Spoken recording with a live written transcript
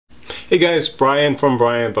Hey guys, Brian from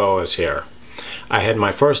Brian Boas here. I had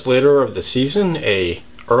my first litter of the season, a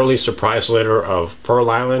early surprise litter of Pearl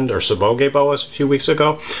Island or Sabogae Boas a few weeks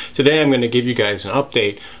ago. Today I'm going to give you guys an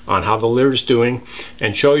update on how the litter is doing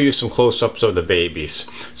and show you some close-ups of the babies.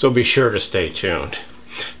 So be sure to stay tuned.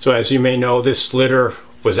 So as you may know, this litter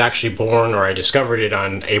was actually born, or I discovered it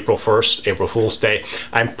on April 1st, April Fool's Day.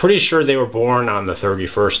 I'm pretty sure they were born on the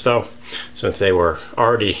 31st though, since they were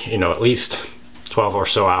already, at least 12 or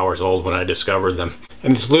so hours old when I discovered them.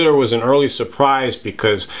 And this litter was an early surprise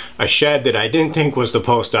because a shed that I didn't think was the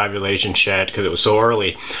post-ovulation shed because it was so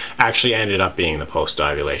early actually ended up being the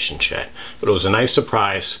post-ovulation shed. But it was a nice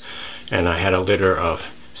surprise, and I had a litter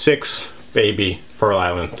of 6 baby Pearl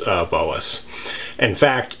Island Boas. In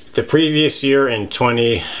fact, the previous year in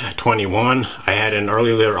 2021, I had an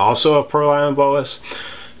early litter also of Pearl Island Boas.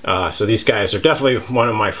 So these guys are definitely one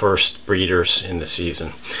of my first breeders in the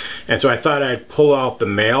season. And so I thought I'd pull out the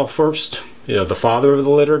male first, the father of the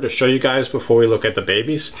litter, to show you guys before we look at the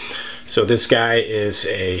babies. So this guy is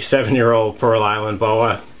a 7-year-old Pearl Island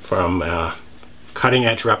Boa from Cutting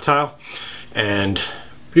Edge Reptile. And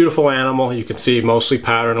beautiful animal. You can see mostly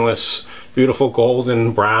patternless, beautiful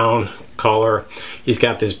golden brown color. He's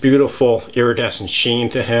got this beautiful iridescent sheen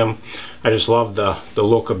to him. I just love the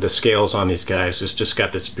look of the scales on these guys. It's just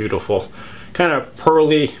got this beautiful kind of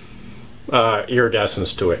pearly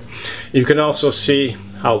iridescence to it. You can also see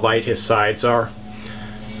how light his sides are,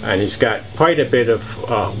 and he's got quite a bit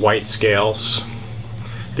of white scales.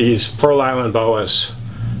 These Pearl Island Boas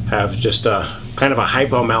have just a kind of a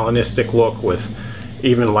hypomelanistic look with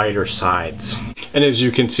even lighter sides. And as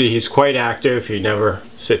you can see, he's quite active. He never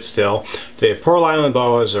sits still. The Pearl Island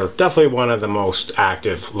Boas are definitely one of the most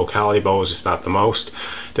active locality boas, if not the most.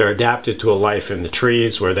 They're adapted to a life in the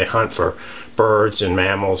trees where they hunt for birds and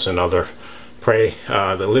mammals and other prey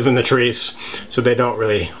that live in the trees, so they don't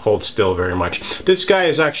really hold still very much. This guy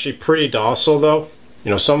is actually pretty docile though.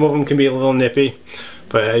 Some of them can be a little nippy,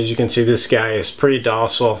 but as you can see, this guy is pretty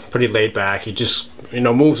docile, pretty laid back. He just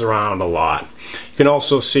moves around a lot. You can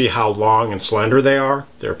also see how long and slender they are.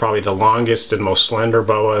 They're probably the longest and most slender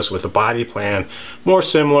boas, with a body plan more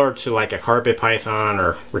similar to like a carpet python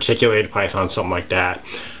or reticulated python, something like that,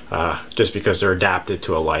 just because they're adapted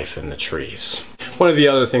to a life in the trees. One of the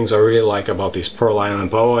other things I really like about these Pearl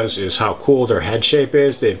Island Boas is how cool their head shape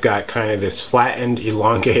is. They've got kind of this flattened,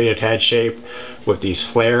 elongated head shape with these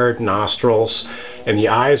flared nostrils, and the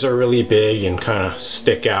eyes are really big and kind of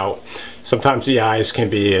stick out. Sometimes the eyes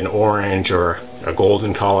can be an orange or a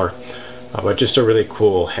golden color, but just a really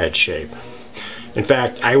cool head shape. In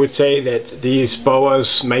fact, I would say that these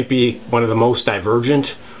boas might be one of the most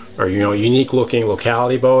divergent or unique looking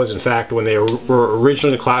locality boas. In fact, when they were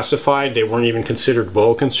originally classified, they weren't even considered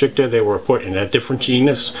boa constrictor. They were put in a different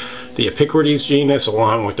genus, the Epicurides genus,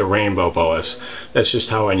 along with the rainbow boas. That's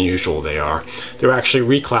just how unusual they are. They're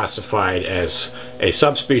actually reclassified as a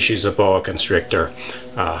subspecies of boa constrictor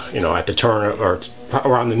at the turn or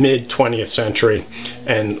around the mid 20th century,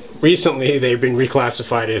 and recently they've been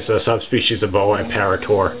reclassified as a subspecies of Boa imperator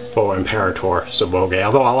Sabogae,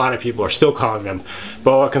 although a lot of people are still calling them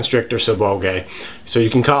Boa constrictor Sabogae. So you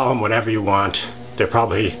can call them whatever you want. They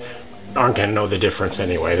probably aren't going to know the difference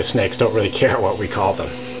anyway. The snakes don't really care what we call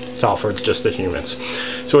them. It's all for just the humans.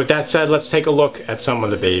 So with that said, let's take a look at some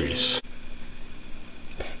of the babies.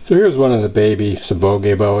 So here's one of the baby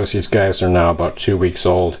Sabogae Boas. These guys are now about 2 weeks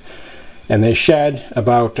old, and they shed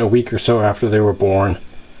about a week or so after they were born.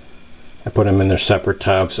 I put them in their separate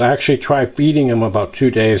tubs. I actually tried feeding them about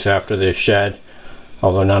 2 days after they shed,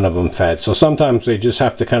 although none of them fed. So sometimes they just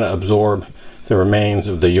have to kind of absorb the remains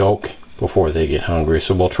of the yolk before they get hungry.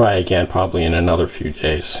 So we'll try again probably in another few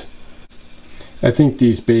days. I think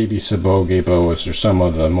these baby Sabogae Boas are some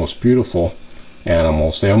of the most beautiful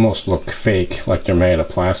animals. They almost look fake, like they're made of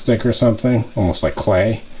plastic or something, almost like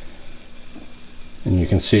clay. And you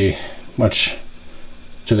can see, much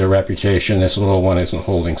to their reputation, this little one isn't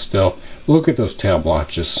holding still. Look at those tail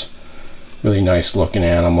blotches. Really nice looking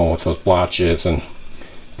animal with those blotches, and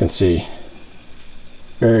you can see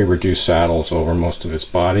very reduced saddles over most of its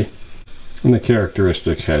body. And the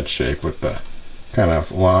characteristic head shape with the kind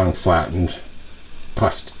of long flattened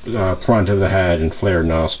front of the head and flared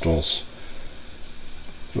nostrils.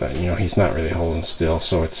 But he's not really holding still,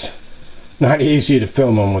 so it's not easy to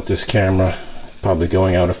film him with this camera. Probably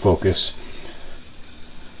going out of focus.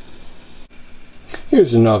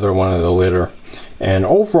 Here's another one of the litter, and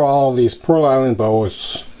overall these Pearl Island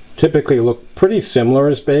Boas typically look pretty similar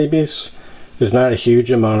as babies. There's not a huge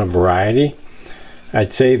amount of variety.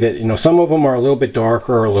 I'd say that some of them are a little bit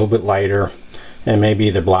darker or a little bit lighter, and maybe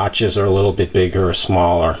the blotches are a little bit bigger or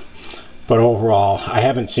smaller. But overall, I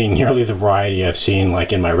haven't seen nearly the variety I've seen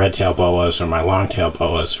like in my red-tailed boas or my long-tailed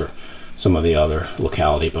boas or some of the other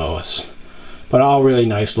locality boas. But all really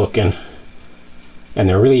nice looking, and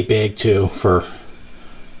they're really big too,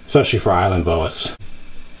 especially for island boas.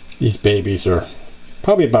 These babies are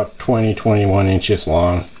probably about 20-21 inches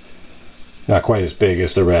long. Not quite as big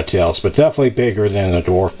as the red tails, but definitely bigger than the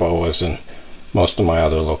dwarf boas and most of my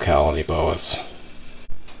other locality boas.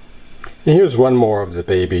 And here's one more of the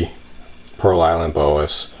baby Pearl Island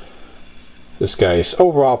boas. This guy's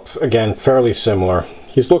overall, again, fairly similar.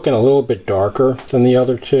 He's looking a little bit darker than the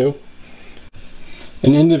other two.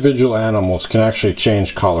 And individual animals can actually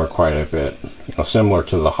change color quite a bit, similar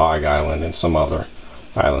to the hog island and some other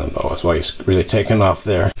island boas. Well, he's really taken off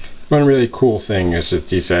there. One really cool thing is that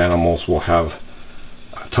these animals will have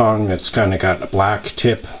a tongue that's kind of got a black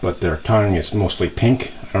tip, but their tongue is mostly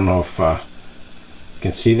pink. I don't know if you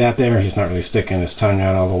can see that there. He's not really sticking his tongue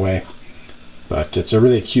out all the way. But it's a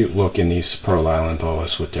really cute look in these Pearl Island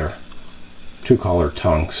boas with their two-colored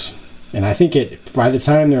tongues. And I think by the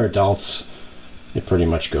time they're adults, it pretty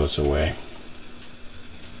much goes away.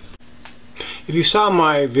 If you saw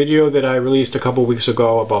my video that I released a couple weeks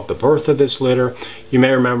ago about the birth of this litter, you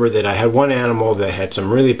may remember that I had one animal that had some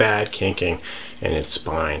really bad kinking in its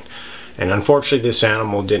spine. And unfortunately this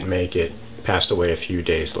animal didn't make it, passed away a few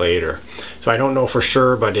days later. So I don't know for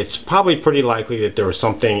sure, but it's probably pretty likely that there was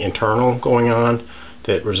something internal going on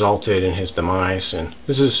that resulted in his demise. And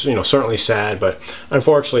this is, certainly sad, but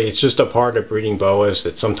unfortunately it's just a part of breeding boas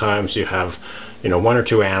that sometimes you have one or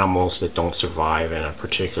two animals that don't survive in a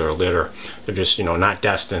particular litter. They're just, not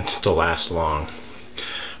destined to last long.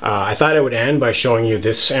 I thought I would end by showing you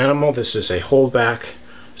this animal. This is a holdback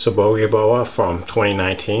Sabogae boa from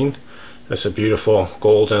 2019. That's a beautiful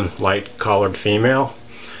golden light colored female.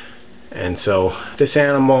 And so this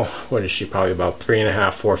animal, what is she, probably about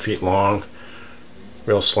 3.5, 4 feet long,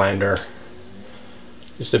 real slender.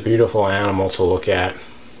 Just a beautiful animal to look at.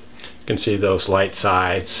 You can see those light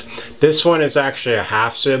sides. This one is actually a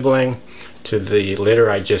half sibling to the litter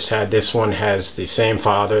I just had. This one has the same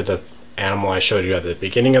father, the animal I showed you at the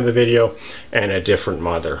beginning of the video, and a different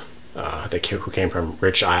mother who came from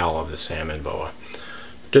Rich Isle of the salmon boa.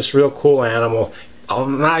 Just real cool animal.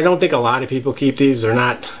 I don't think a lot of people keep these. They're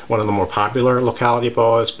not one of the more popular locality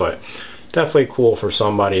boas, but definitely cool for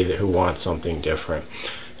somebody who wants something different.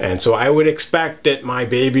 And so I would expect that my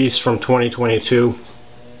babies from 2022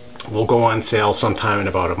 will go on sale sometime in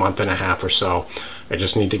about a month and a half or so. I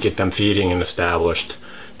just need to get them feeding and established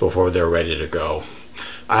before they're ready to go.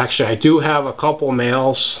 Actually, I do have a couple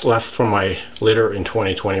males left from my litter in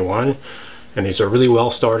 2021, and these are really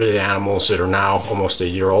well started animals that are now almost a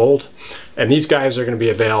year old, and these guys are going to be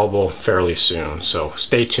available fairly soon, so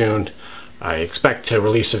stay tuned. I expect to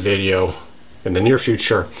release a video in the near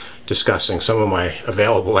future discussing some of my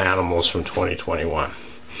available animals from 2021.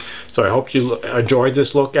 So I hope you enjoyed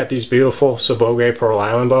this look at these beautiful Sabogae Pearl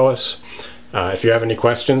Island boas. If you have any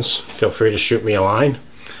questions, feel free to shoot me a line.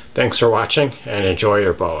 Thanks for watching, and enjoy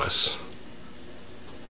your boas.